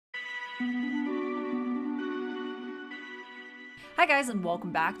Hi guys, and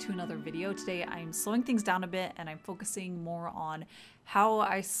welcome back to another video. Today I'm slowing things down a bit and I'm focusing more on how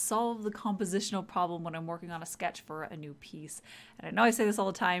I solve the compositional problem when I'm working on a sketch for a new piece. And I know I say this all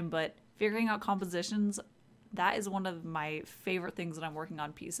the time, but figuring out compositions, that is one of my favorite things when I'm working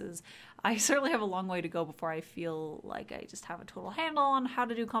on pieces. I certainly have a long way to go before I feel like I just have a total handle on how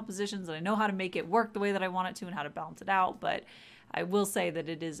to do compositions and I know how to make it work the way that I want it to and how to balance it out, but I will say that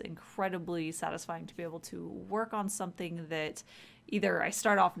it is incredibly satisfying to be able to work on something that either I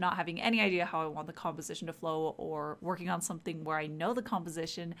start off not having any idea how I want the composition to flow, or working on something where I know the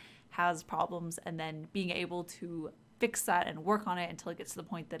composition has problems and then being able to fix that and work on it until it gets to the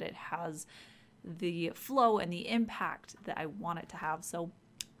point that it has the flow and the impact that I want it to have. So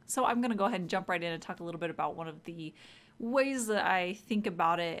I'm going to go ahead and jump right in and talk a little bit about one of the ways that I think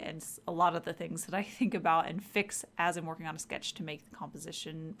about it and a lot of the things that I think about and fix as I'm working on a sketch to make the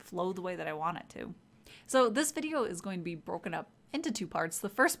composition flow the way that I want it to. So this video is going to be broken up into two parts. The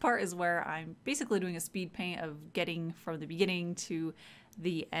first part is where I'm basically doing a speed paint of getting from the beginning to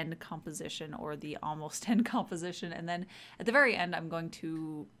the end composition, or the almost end composition. And then at the very end, I'm going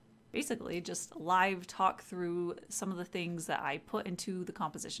to basically just live talk through some of the things that I put into the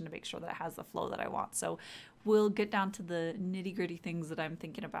composition to make sure that it has the flow that I want. So we'll get down to the nitty-gritty things that I'm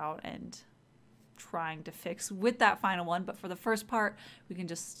thinking about and trying to fix with that final one. But for the first part, we can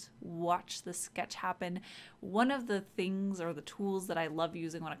just watch the sketch happen. One of the things or the tools that I love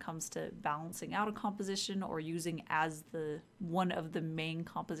using when it comes to balancing out a composition or using as one of the main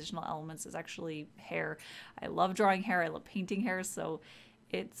compositional elements is actually hair. I love drawing hair, I love painting hair, so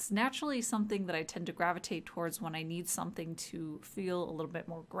it's naturally something that I tend to gravitate towards when I need something to feel a little bit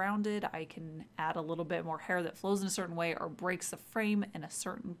more grounded. I can add a little bit more hair that flows in a certain way or breaks the frame in a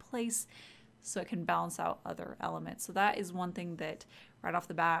certain place so it can balance out other elements. So that is one thing that right off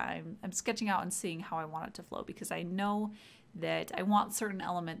the bat I'm sketching out and seeing how I want it to flow, because I know that I want certain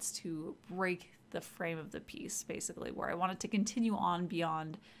elements to break the frame of the piece, basically, where I want it to continue on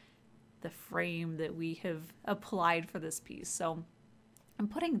beyond the frame that we have applied for this piece. So I'm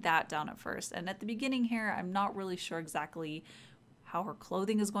putting that down at first. And at the beginning here, I'm not really sure exactly how her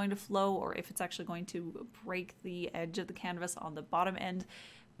clothing is going to flow or if it's actually going to break the edge of the canvas on the bottom end.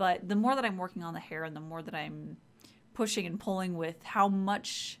 But the more that I'm working on the hair and the more that I'm pushing and pulling with how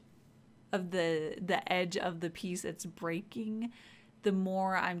much of the edge of the piece it's breaking, the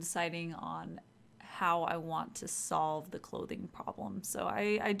more I'm deciding on how I want to solve the clothing problem. So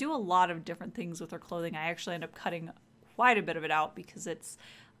I do a lot of different things with her clothing. I actually end up cutting quite a bit of it out because it's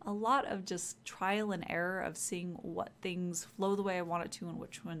a lot of just trial and error of seeing what things flow the way I want it to and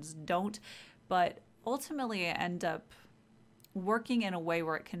which ones don't. But ultimately I end up working in a way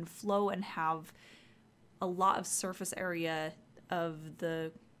where it can flow and have a lot of surface area of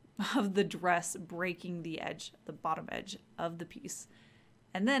the dress breaking the edge, the bottom edge of the piece.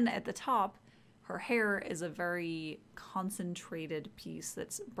 And then at the top, her hair is a very concentrated piece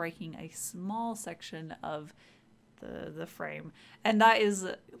that's breaking a small section of the frame. And that is,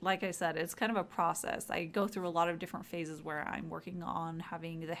 like I said, it's kind of a process. I go through a lot of different phases where I'm working on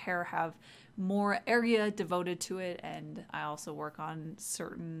having the hair have more area devoted to it, and I also work on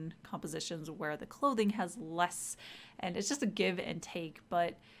certain compositions where the clothing has less, and it's just a give and take.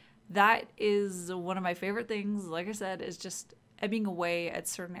 But that is one of my favorite things, like I said, is just ebbing away at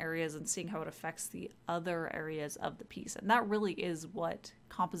certain areas and seeing how it affects the other areas of the piece. And that really is what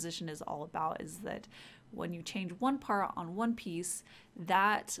composition is all about, is that when you change one part on one piece,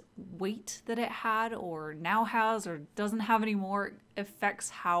 that weight that it had or now has or doesn't have anymore affects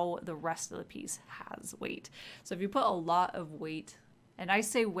how the rest of the piece has weight. So if you put a lot of weight, and I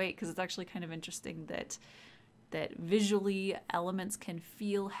say weight because it's actually kind of interesting that visually elements can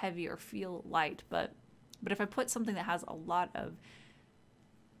feel heavy or feel light, but if I put something that has a lot of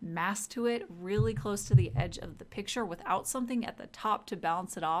mass to it really close to the edge of the picture without something at the top to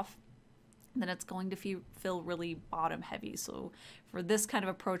balance it off, then it's going to feel really bottom heavy. So for this kind of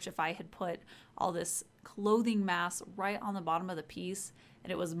approach, if I had put all this clothing mass right on the bottom of the piece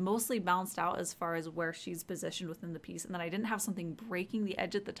and it was mostly balanced out as far as where she's positioned within the piece, and then I didn't have something breaking the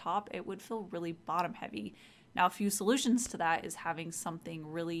edge at the top, it would feel really bottom heavy. Now, a few solutions to that is having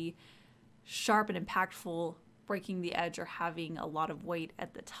something really sharp and impactful breaking the edge or having a lot of weight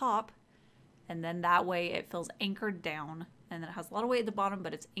at the top, and then that way it feels anchored down, and then it has a lot of weight at the bottom,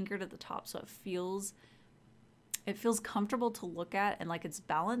 but it's anchored at the top, so it feels comfortable to look at and like it's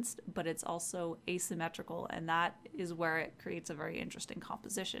balanced, but it's also asymmetrical, and that is where it creates a very interesting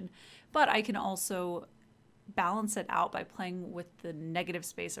composition. But I can also balance it out by playing with the negative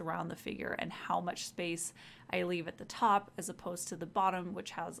space around the figure and how much space I leave at the top as opposed to the bottom,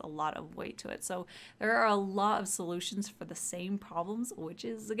 which has a lot of weight to it. So there are a lot of solutions for the same problems, which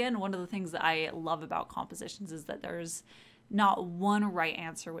is, again, one of the things that I love about compositions, is that there's not one right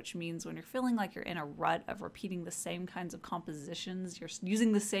answer, which means when you're feeling like you're in a rut of repeating the same kinds of compositions, you're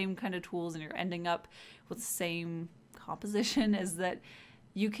using the same kind of tools, and you're ending up with the same composition, is that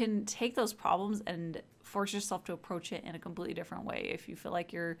you can take those problems and force yourself to approach it in a completely different way. If you feel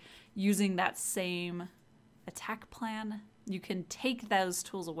like you're using that same attack plan, you can take those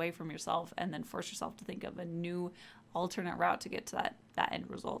tools away from yourself and then force yourself to think of a new alternate route to get to that end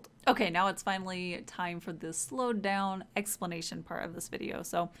result. Okay, now it's finally time for the slowed down explanation part of this video.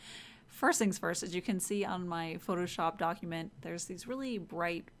 So first things first, as you can see on my Photoshop document, there's these really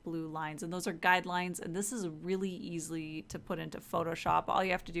bright blue lines, and those are guidelines, and this is really easy to put into Photoshop. All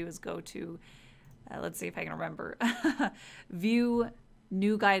you have to do is go to, let's see if I can remember, View,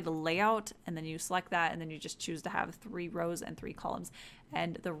 New Guide Layout, and then you select that, and then you just choose to have 3 rows and 3 columns.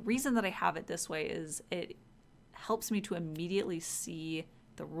 And the reason that I have it this way is it helps me to immediately see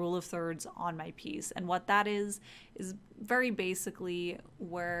the rule of thirds on my piece. And what that is very basically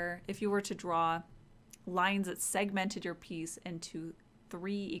where if you were to draw lines that segmented your piece into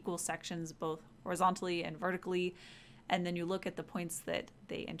 3 equal sections, both horizontally and vertically, and then you look at the points that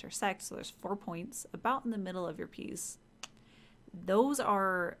they intersect, so there's 4 points about in the middle of your piece. Those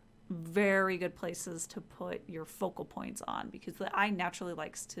are very good places to put your focal points on, because the eye naturally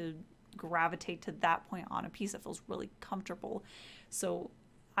likes to gravitate to that point on a piece that feels really comfortable. So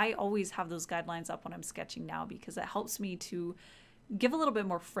I always have those guidelines up when I'm sketching now, because it helps me to give a little bit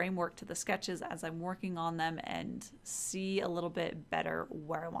more framework to the sketches as I'm working on them and see a little bit better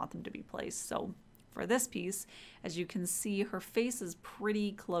where I want them to be placed. So for this piece, as you can see, her face is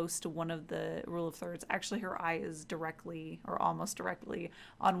pretty close to one of the rule of thirds. Actually, her eye is directly or almost directly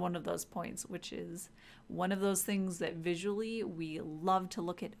on one of those points, which is one of those things that visually we love to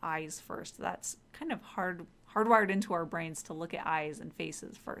look at eyes first. That's kind of hardwired into our brains to look at eyes and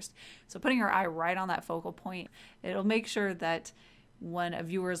faces first. So putting her eye right on that focal point, it'll make sure that when a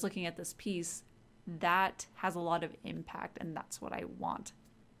viewer is looking at this piece, that has a lot of impact, and that's what I want.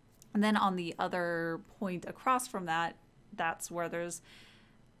 And then on the other point across from that, that's where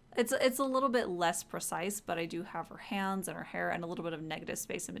it's a little bit less precise, but I do have her hands and her hair and a little bit of negative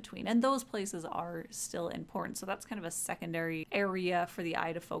space in between. And those places are still important. So that's kind of a secondary area for the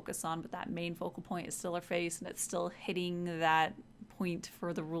eye to focus on, but that main focal point is still her face, and it's still hitting that point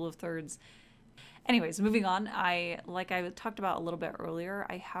for the rule of thirds. Anyways, moving on, like I talked about a little bit earlier,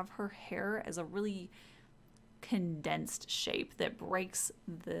 I have her hair as a really condensed shape that breaks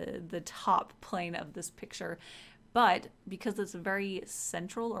the top plane of this picture. But because it's very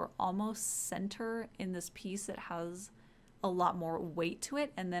central or almost center in this piece, it has a lot more weight to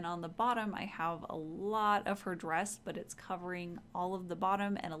it. And then on the bottom, I have a lot of her dress, but it's covering all of the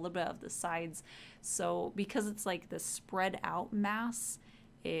bottom and a little bit of the sides. So because it's like the spread out mass,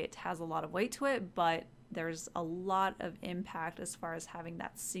 it has a lot of weight to it, but there's a lot of impact as far as having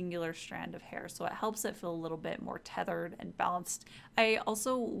that singular strand of hair. So it helps it feel a little bit more tethered and balanced. I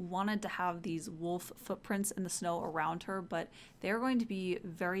also wanted to have these wolf footprints in the snow around her, but they're going to be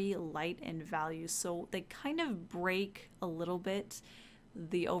very light in value. So they kind of break a little bit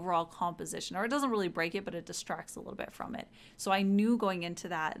the overall composition, or it doesn't really break it, but it distracts a little bit from it. So I knew going into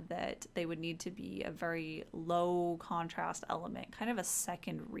that they would need to be a very low contrast element, kind of a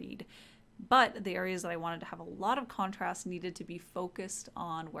second read. But the areas that I wanted to have a lot of contrast needed to be focused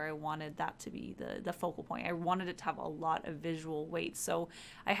on where I wanted that to be the focal point. I wanted it to have a lot of visual weight. So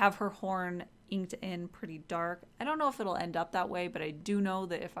I have her horn inked in pretty dark. I don't know if it'll end up that way, but I do know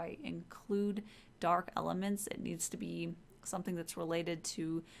that if I include dark elements, it needs to be something that's related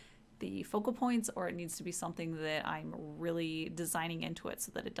to the focal points, or it needs to be something that I'm really designing into it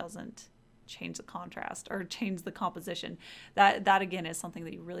so that it doesn't change the contrast or change the composition. That again is something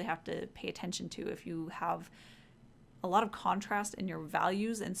that you really have to pay attention to. If you have a lot of contrast in your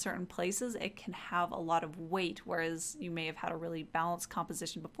values in certain places, it can have a lot of weight, whereas you may have had a really balanced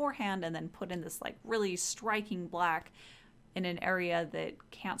composition beforehand and then put in this like really striking black in an area that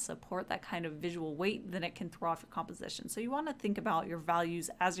can't support that kind of visual weight, then it can throw off your composition. So you want to think about your values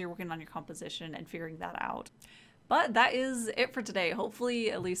as you're working on your composition and figuring that out. But that is it for today.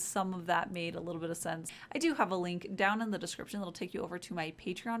 Hopefully at least some of that made a little bit of sense. I do have a link down in the description that'll take you over to my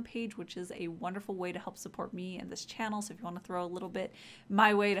Patreon page, which is a wonderful way to help support me and this channel. So if you want to throw a little bit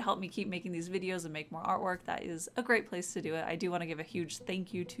my way to help me keep making these videos and make more artwork, that is a great place to do it. I do want to give a huge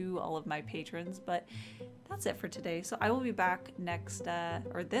thank you to all of my patrons, but that's it for today. So I will be back next,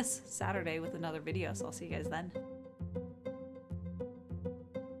 or this Saturday with another video. So I'll see you guys then.